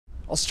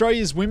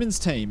Australia's women's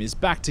team is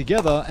back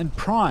together and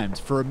primed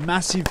for a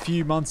massive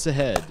few months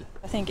ahead.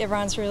 I think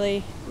everyone's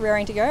really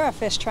raring to go. Our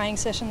first training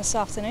session this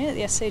afternoon at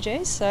the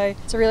SCG, so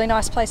it's a really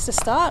nice place to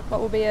start what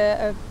will be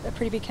a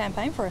pretty big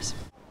campaign for us.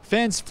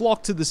 Fans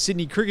flocked to the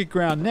Sydney Cricket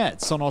Ground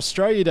nets on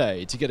Australia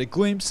Day to get a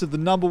glimpse of the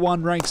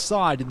 #1 ranked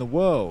side in the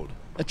world.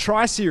 A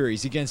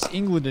tri-series against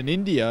England and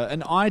India,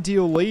 an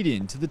ideal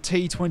lead-in to the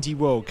T20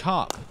 World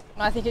Cup.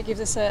 I think it gives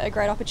us a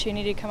great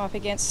opportunity to come up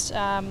against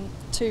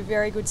two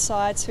very good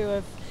sides who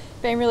have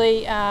been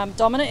really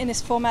dominant in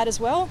this format as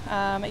well.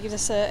 It gives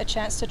us a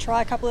chance to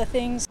try a couple of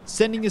things.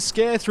 Sending a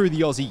scare through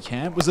the Aussie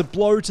camp was a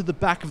blow to the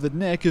back of the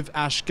neck of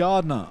Ashleigh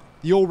Gardner.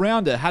 The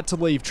all-rounder had to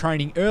leave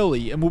training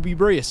early and will be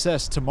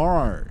reassessed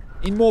tomorrow.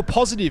 In more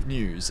positive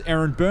news,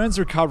 Erin's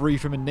recovery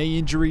from a knee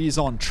injury is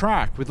on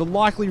track with a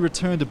likely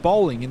return to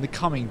bowling in the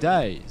coming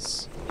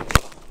days.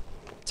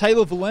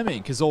 Tayla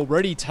Vlaeminck has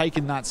already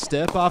taken that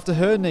step after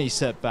her knee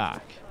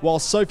setback, while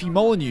Sophie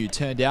Molyneux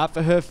turned out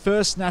for her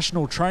first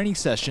national training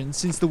session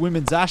since the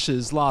Women's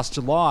Ashes last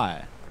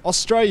July.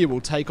 Australia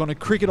will take on a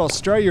Cricket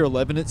Australia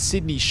 11 at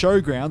Sydney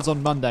Showgrounds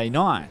on Monday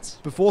night,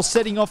 before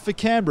setting off for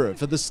Canberra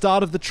for the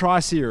start of the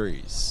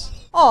Tri-Series.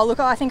 Oh, look,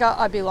 I think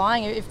I'd be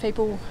lying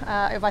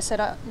if I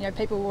said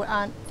people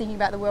aren't thinking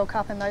about the World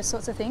Cup and those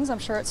sorts of things. I'm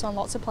sure it's on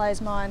lots of players'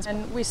 minds,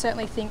 and we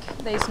certainly think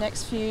these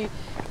next few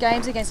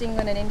games against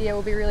England and India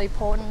will be really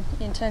important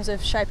in terms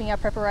of shaping our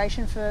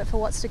preparation for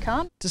what's to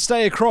come. To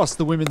stay across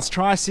the Women's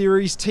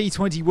Tri-Series,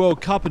 T20 World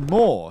Cup and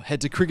more,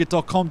 head to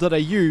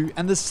cricket.com.au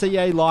and the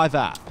CA Live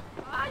app.